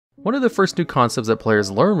One of the first new concepts that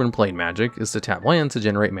players learn when playing Magic is to tap lands to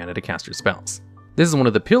generate mana to cast your spells. This is one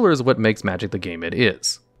of the pillars of what makes Magic the game it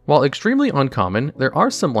is. While extremely uncommon, there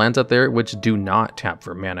are some lands out there which do not tap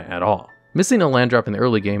for mana at all. Missing a land drop in the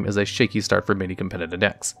early game is a shaky start for many competitive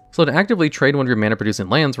decks. So to actively trade one of your mana producing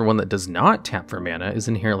lands for one that does not tap for mana is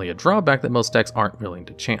inherently a drawback that most decks aren't willing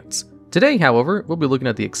to chance. Today, however, we'll be looking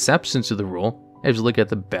at the exceptions to the rule as we look at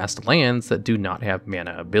the best lands that do not have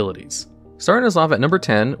mana abilities. Starting us off at number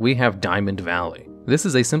 10, we have Diamond Valley. This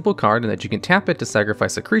is a simple card in that you can tap it to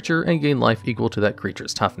sacrifice a creature and gain life equal to that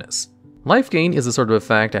creature's toughness. Life gain is a sort of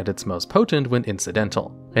effect at its most potent when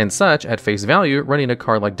incidental, and such, at face value, running a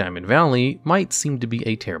card like Diamond Valley might seem to be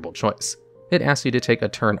a terrible choice. It asks you to take a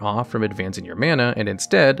turn off from advancing your mana and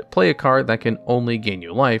instead play a card that can only gain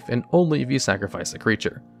you life and only if you sacrifice a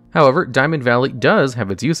creature. However, Diamond Valley does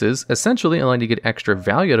have its uses, essentially allowing you to get extra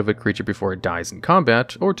value out of a creature before it dies in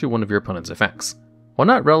combat or to one of your opponent's effects. While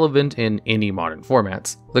not relevant in any modern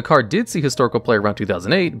formats, the card did see historical play around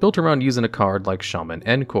 2008 built around using a card like Shaman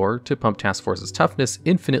Encore to pump Task Force's toughness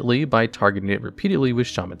infinitely by targeting it repeatedly with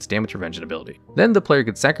Shaman's damage prevention ability. Then the player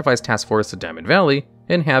could sacrifice Task Force to Diamond Valley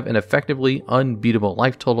and have an effectively unbeatable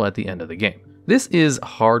life total at the end of the game. This is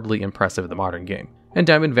hardly impressive in the modern game, and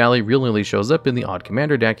Diamond Valley really only shows up in the odd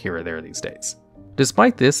commander deck here or there these days.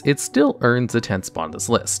 Despite this, it still earns the 10th spot on this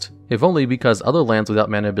list, if only because other lands without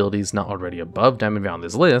mana abilities not already above Diamond Valley on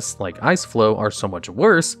this list, like Ice Flow, are so much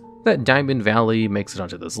worse that Diamond Valley makes it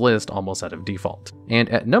onto this list almost out of default. And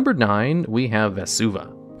at number 9, we have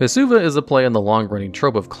Vesuva. Vesuva is a play on the long-running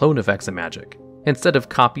trope of clone effects in Magic. Instead of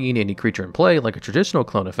copying any creature in play like a traditional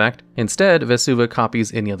clone effect, instead Vesuva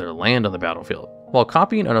copies any other land on the battlefield. While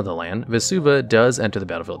copying another land, Vesuva does enter the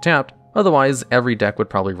battlefield tapped, otherwise every deck would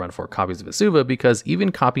probably run 4 copies of Vesuva because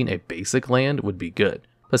even copying a basic land would be good.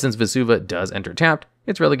 But since Vesuva does enter tapped,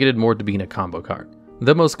 it's relegated more to being a combo card.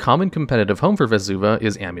 The most common competitive home for Vesuva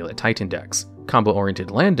is Amulet Titan decks,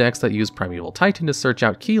 combo-oriented land decks that use Primeval Titan to search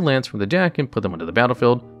out key lands from the deck and put them onto the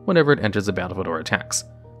battlefield whenever it enters the battlefield or attacks.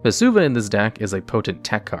 Vesuva in this deck is a potent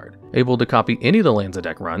tech card, able to copy any of the lands the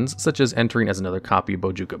deck runs, such as entering as another copy of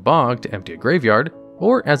Bojuka Bog to empty a graveyard,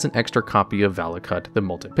 or as an extra copy of Valakut the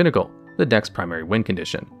Molten Pinnacle, the deck's primary win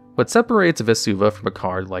condition. What separates Vesuva from a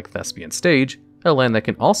card like Thespian Stage, a land that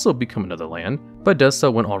can also become another land, but does so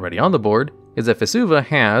when already on the board, is that Vesuva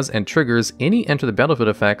has and triggers any enter the battlefield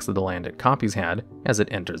effects that the land it copies had as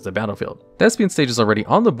it enters the battlefield. Thespian Stage is already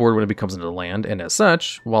on the board when it becomes another land, and as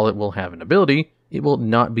such, while it will have an ability, it will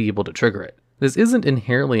not be able to trigger it. This isn't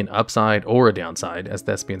inherently an upside or a downside, as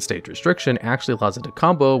Thespian Stage restriction actually allows it to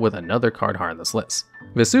combo with another card higher on this list.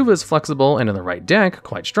 Vesuva is flexible and in the right deck,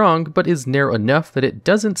 quite strong, but is narrow enough that it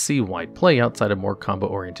doesn't see wide play outside of more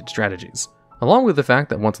combo-oriented strategies. Along with the fact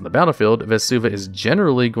that once on the battlefield, Vesuva is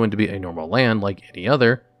generally going to be a normal land like any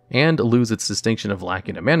other, and lose its distinction of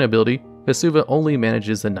lacking a mana ability, Vesuva only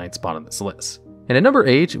manages the 9th spot on this list. And at number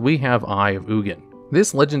 8, we have Eye of Ugin.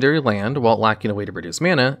 This legendary land, while lacking a way to produce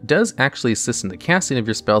mana, does actually assist in the casting of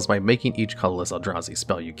your spells by making each colorless Eldrazi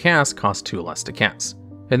spell you cast cost 2 less to cast.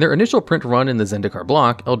 In their initial print run in the Zendikar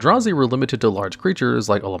block, Eldrazi were limited to large creatures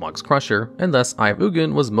like Ulamog's Crusher, and thus Eye of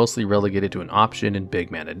Ugin was mostly relegated to an option in big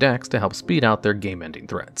mana decks to help speed out their game-ending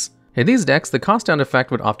threats. In these decks, the cost down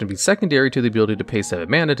effect would often be secondary to the ability to pay 7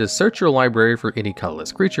 mana to search your library for any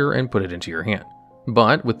colorless creature and put it into your hand.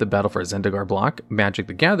 But with the Battle for Zendikar block,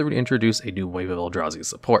 Magicthe Gathering introduced a new wave of Eldrazi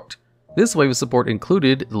support. This wave of support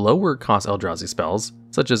included lower cost Eldrazi spells,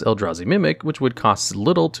 such as Eldrazi Mimic, which would cost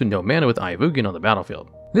little to no mana with Eye of Ugin on the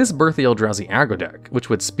battlefield. This birthed the Eldrazi aggro deck, which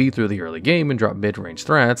would speed through the early game and drop mid-range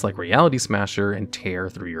threats like Reality Smasher and tear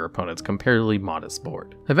through your opponent's comparatively modest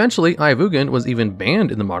board. Eventually, Eye of Ugin was even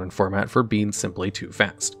banned in the modern format for being simply too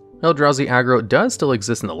fast. Eldrazi aggro does still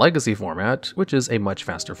exist in the Legacy format, which is a much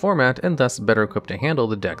faster format and thus better equipped to handle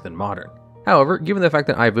the deck than Modern. However, given the fact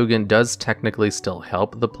that Eye of Ugin does technically still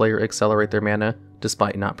help the player accelerate their mana,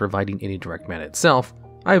 despite not providing any direct mana itself,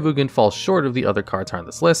 Eye of Ugin falls short of the other cards on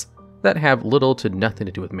this list that have little to nothing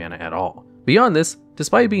to do with mana at all. Beyond this,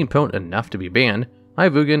 despite being potent enough to be banned, Eye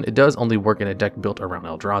of Ugin does only work in a deck built around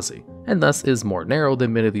Eldrazi, and thus is more narrow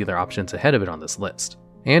than many of the other options ahead of it on this list.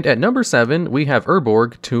 And at number 7, we have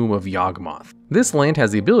Urborg, Tomb of Yawgmoth. This land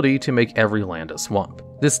has the ability to make every land a swamp.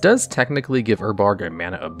 This does technically give Urborg a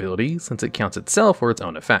mana ability, since it counts itself for its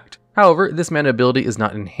own effect. However, this mana ability is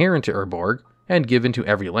not inherent to Urborg, and given to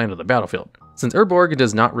every land on the battlefield. Since Urborg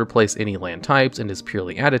does not replace any land types and is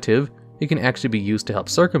purely additive, it can actually be used to help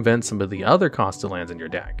circumvent some of the other costed lands in your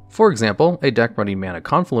deck. For example, a deck running Mana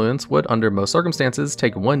Confluence would under most circumstances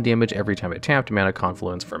take 1 damage every time it tapped Mana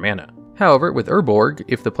Confluence for mana. However, with Urborg,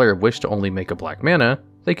 if the player wished to only make a black mana,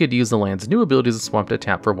 they could use the land's new abilities to swamp to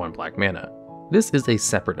tap for 1 black mana. This is a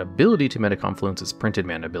separate ability to Mana Confluence's printed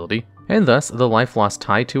mana ability, and thus the life loss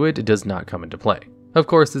tied to it does not come into play. Of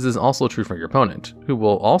course, this is also true for your opponent, who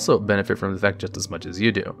will also benefit from the effect just as much as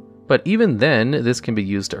you do. But even then, this can be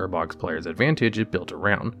used to Urbog's player's advantage built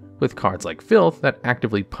around, with cards like Filth that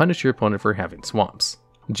actively punish your opponent for having swamps.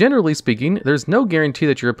 Generally speaking, there's no guarantee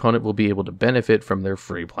that your opponent will be able to benefit from their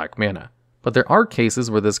free black mana, but there are cases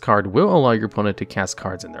where this card will allow your opponent to cast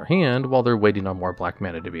cards in their hand while they're waiting on more black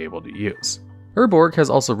mana to be able to use. Urborg has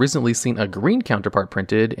also recently seen a green counterpart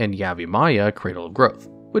printed in Yavimaya Cradle of Growth,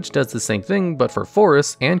 which does the same thing but for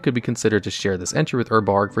forests and could be considered to share this entry with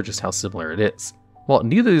Urborg for just how similar it is. While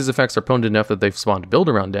neither of these effects are potent enough that they've spawned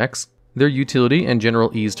build-around decks, their utility and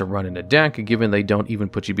general ease to run in a deck, given they don't even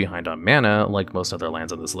put you behind on mana like most other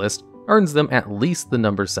lands on this list, earns them at least the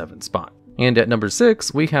number 7 spot. And at number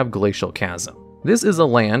 6, we have Glacial Chasm. This is a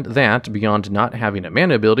land that, beyond not having a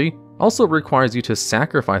mana ability, also requires you to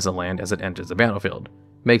sacrifice a land as it enters the battlefield,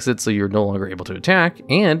 makes it so you're no longer able to attack,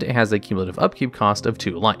 and it has a cumulative upkeep cost of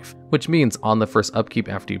 2 life, which means on the first upkeep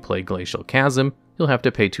after you play Glacial Chasm, you'll have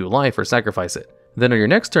to pay 2 life or sacrifice it. Then on your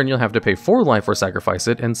next turn, you'll have to pay 4 life or sacrifice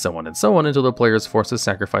it, and so on until the player is forced to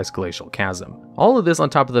sacrifice Glacial Chasm. All of this on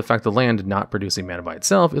top of the fact the land not producing mana by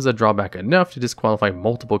itself is a drawback enough to disqualify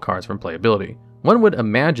multiple cards from playability. One would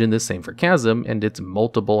imagine the same for Chasm and its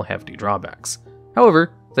multiple hefty drawbacks.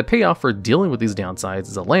 However, the payoff for dealing with these downsides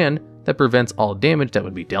is a land that prevents all damage that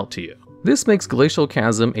would be dealt to you. This makes Glacial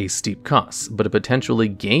Chasm a steep cost, but a potentially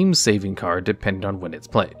game-saving card depending on when it's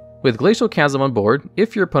played. With Glacial Chasm on board,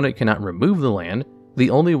 if your opponent cannot remove the land, the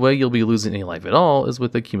only way you'll be losing any life at all is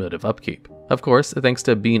with the cumulative upkeep. Of course, thanks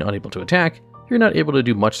to being unable to attack, you're not able to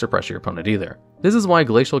do much to pressure your opponent either. This is why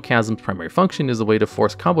Glacial Chasm's primary function is a way to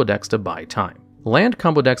force combo decks to buy time. Land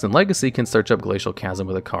combo decks in Legacy can search up Glacial Chasm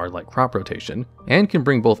with a card like Crop Rotation, and can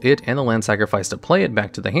bring both it and the land sacrifice to play it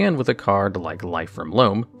back to the hand with a card like Life from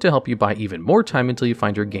Loam to help you buy even more time until you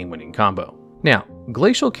find your game-winning combo. Now,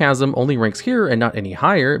 Glacial Chasm only ranks here and not any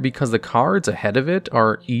higher because the cards ahead of it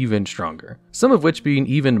are even stronger, some of which being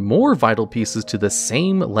even more vital pieces to the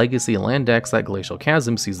same Legacy land decks that Glacial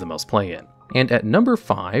Chasm sees the most play in. And at number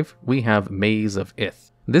 5, we have Maze of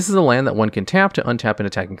Ith. This is a land that one can tap to untap an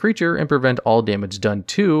attacking creature and prevent all damage done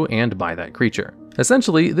to and by that creature.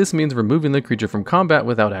 Essentially, this means removing the creature from combat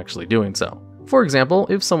without actually doing so. For example,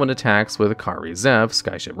 if someone attacks with Kari Zev,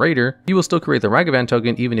 Skyship Raider, you will still create the Ragavan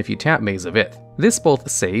token even if you tap Maze of Ith. This both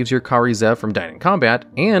saves your Kari Zev from dying in combat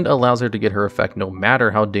and allows her to get her effect no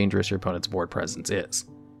matter how dangerous your opponent's board presence is.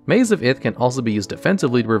 Maze of Ith can also be used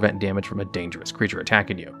defensively to prevent damage from a dangerous creature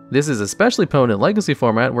attacking you. This is especially potent in Legacy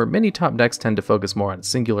format where many top decks tend to focus more on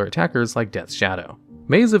singular attackers like Death's Shadow.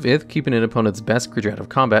 Maze of Ith keeping an opponent's best creature out of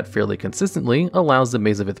combat fairly consistently allows the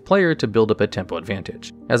Maze of Ith player to build up a tempo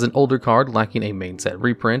advantage. As an older card lacking a main set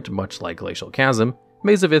reprint, much like Glacial Chasm,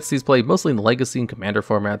 Maze of Ith sees play mostly in Legacy and Commander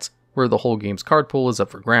formats where the whole game's card pool is up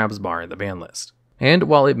for grabs barring the ban list. And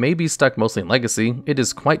while it may be stuck mostly in Legacy, it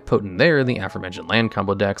is quite potent there in the aforementioned land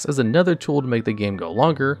combo decks as another tool to make the game go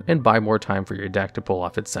longer and buy more time for your deck to pull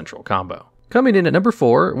off its central combo. Coming in at number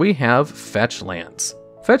 4, we have Fetch Lands.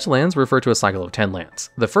 Fetch lands refer to a cycle of 10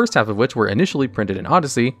 lands, the first half of which were initially printed in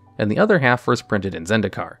Odyssey, and the other half first printed in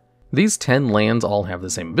Zendikar. These 10 lands all have the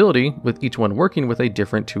same ability, with each one working with a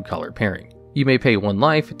different 2-color pairing. You may pay 1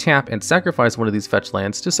 life, tap, and sacrifice one of these fetch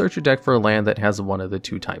lands to search your deck for a land that has one of the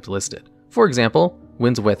 2 types listed. For example,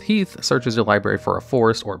 Windswept Heath searches your library for a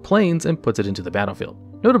forest or plains and puts it into the battlefield.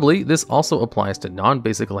 Notably, this also applies to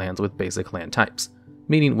non-basic lands with basic land types,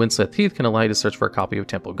 meaning Windswept Heath can allow you to search for a copy of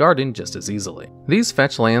Temple Garden just as easily. These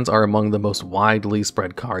fetch lands are among the most widely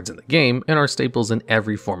spread cards in the game and are staples in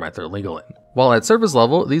every format they're legal in. While at surface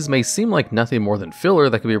level, these may seem like nothing more than filler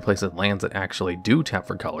that can be replaced with lands that actually do tap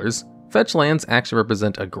for colors, fetch lands actually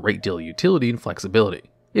represent a great deal of utility and flexibility.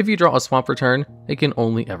 If you draw a swamp for turn, it can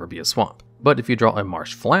only ever be a swamp. But if you draw a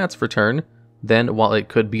marsh flats for turn, then while it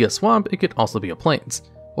could be a swamp, it could also be a plains,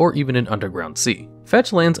 or even an underground sea.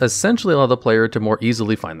 Fetch lands essentially allow the player to more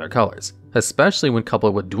easily find their colors, especially when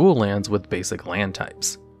coupled with dual lands with basic land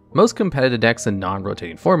types. Most competitive decks in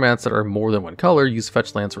non-rotating formats that are more than 1 color use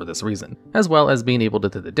fetch lands for this reason, as well as being able to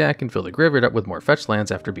hit the deck and fill the graveyard up with more fetch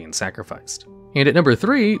lands after being sacrificed. And at number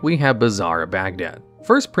 3, we have Bazaar of Baghdad.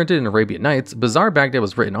 First printed in Arabian Nights, Bazaar of Baghdad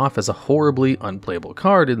was written off as a horribly unplayable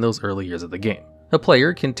card in those early years of the game. A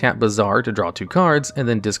player can tap Bazaar to draw 2 cards and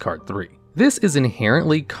then discard 3. This is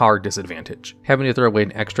inherently card disadvantage, having to throw away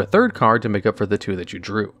an extra 3rd card to make up for the 2 that you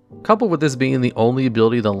drew. Coupled with this being the only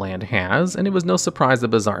ability the land has, and it was no surprise that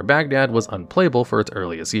Bazaar of Baghdad was unplayable for its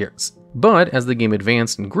earliest years. But as the game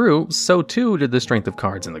advanced and grew, so too did the strength of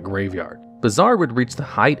cards in the graveyard. Bazaar would reach the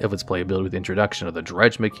height of its playability with the introduction of the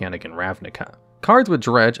dredge mechanic in Ravnica. Cards with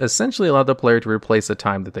dredge essentially allow the player to replace the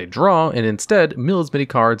time that they draw and instead mill as many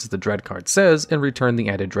cards as the dredge card says and return the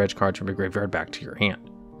added dredge cards from your graveyard back to your hand.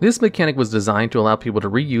 This mechanic was designed to allow people to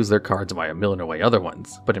reuse their cards via milling away other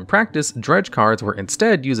ones, but in practice, dredge cards were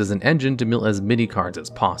instead used as an engine to mill as many cards as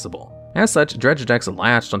possible. As such, dredge decks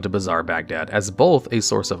latched onto Bazaar Baghdad as both a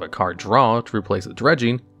source of a card draw to replace the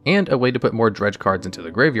dredging, and a way to put more dredge cards into the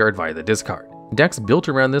graveyard via the discard. Decks built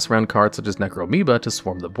around this round cards such as Necroamoeba to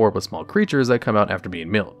swarm the board with small creatures that come out after being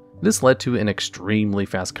milled. This led to an extremely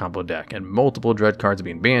fast combo deck and multiple dredge cards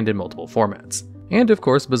being banned in multiple formats. And of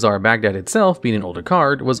course, Bazaar Baghdad itself, being an older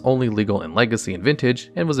card, was only legal in Legacy and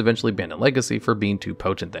Vintage, and was eventually banned in Legacy for being too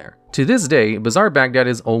potent there. To this day, Bazaar Baghdad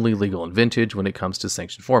is only legal in Vintage when it comes to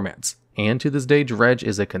sanctioned formats, and to this day, Dredge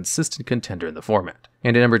is a consistent contender in the format.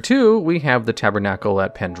 And at number 2, we have the Tabernacle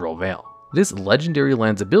at Pendrell Vale. This legendary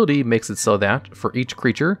land's ability makes it so that, for each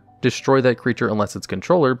creature, destroy that creature unless its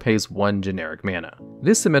controller pays 1 generic mana.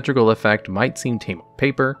 This symmetrical effect might seem tame on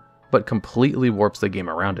paper, but completely warps the game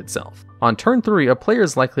around itself. On turn 3, a player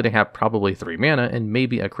is likely to have probably 3 mana and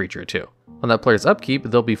maybe a creature too. On that player's upkeep,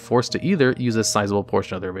 they'll be forced to either use a sizable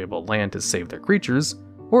portion of their available land to save their creatures,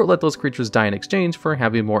 or let those creatures die in exchange for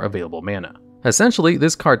having more available mana. Essentially,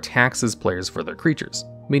 this card taxes players for their creatures,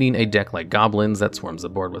 meaning a deck like Goblins that swarms the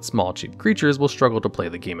board with small cheap creatures will struggle to play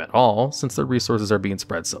the game at all since their resources are being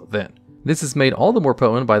spread so thin. This is made all the more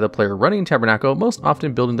potent by the player running Tabernacle most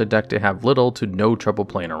often building the deck to have little to no trouble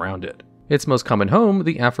playing around it. Its most common home,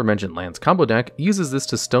 the aforementioned Lands combo deck, uses this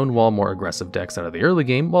to stonewall more aggressive decks out of the early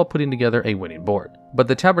game while putting together a winning board. But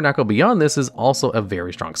the Tabernacle beyond this is also a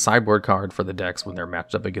very strong sideboard card for the decks when they're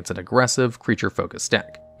matched up against an aggressive, creature-focused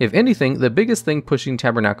deck. If anything, the biggest thing pushing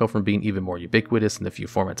Tabernacle from being even more ubiquitous in the few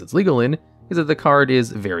formats it's legal in is that the card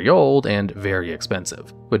is very old and very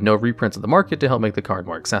expensive, with no reprints on the market to help make the card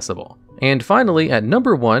more accessible. And finally, at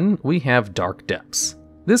number 1, we have Dark Depths.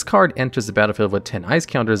 This card enters the battlefield with 10 ice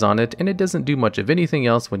counters on it, and it doesn't do much of anything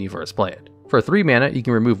else when you first play it. For 3 mana, you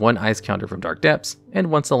can remove 1 ice counter from Dark Depths, and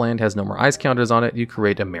once the land has no more ice counters on it, you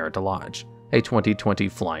create a Merit to Lodge, a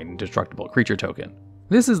 20/20 flying indestructible creature token.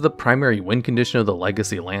 This is the primary win condition of the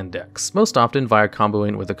Legacy land decks, most often via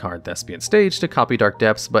comboing with the card Thespian Stage to copy Dark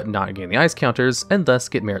Depths but not gain the ice counters, and thus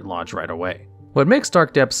get Merit Lodge right away. What makes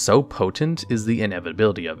Dark Depths so potent is the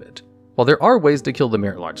inevitability of it. While there are ways to kill the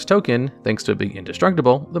Merit Lodge token, thanks to it being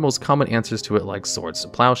indestructible, the most common answers to it like Swords to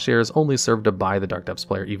Plowshares only serve to buy the Dark Depths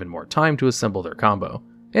player even more time to assemble their combo.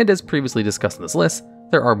 And as previously discussed in this list,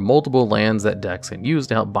 there are multiple lands that decks can use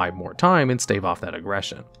to help buy more time and stave off that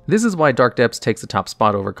aggression. This is why Dark Depths takes the top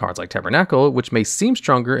spot over cards like Tabernacle, which may seem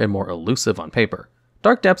stronger and more elusive on paper.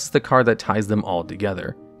 Dark Depths is the card that ties them all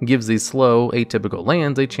together, gives these slow, atypical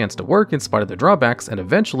lands a chance to work in spite of the drawbacks and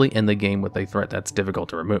eventually end the game with a threat that's difficult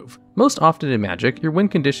to remove. Most often in Magic, your win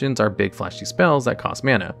conditions are big flashy spells that cost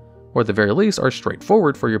mana, or at the very least are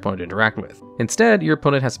straightforward for your opponent to interact with. Instead, your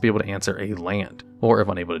opponent has to be able to answer a land, or if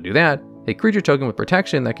unable to do that, a creature token with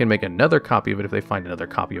protection that can make another copy of it if they find another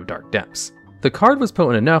copy of Dark Depths. The card was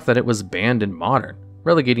potent enough that it was banned in Modern,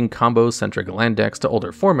 relegating combo-centric land decks to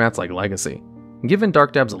older formats like Legacy. Given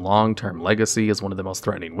Dark Depths' long-term legacy as one of the most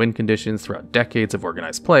threatening win conditions throughout decades of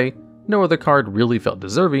organized play, no other card really felt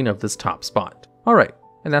deserving of this top spot. Alright,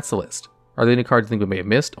 and that's the list. Are there any cards you think we may have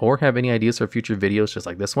missed, or have any ideas for future videos just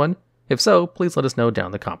like this one? If so, please let us know down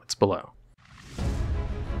in the comments below.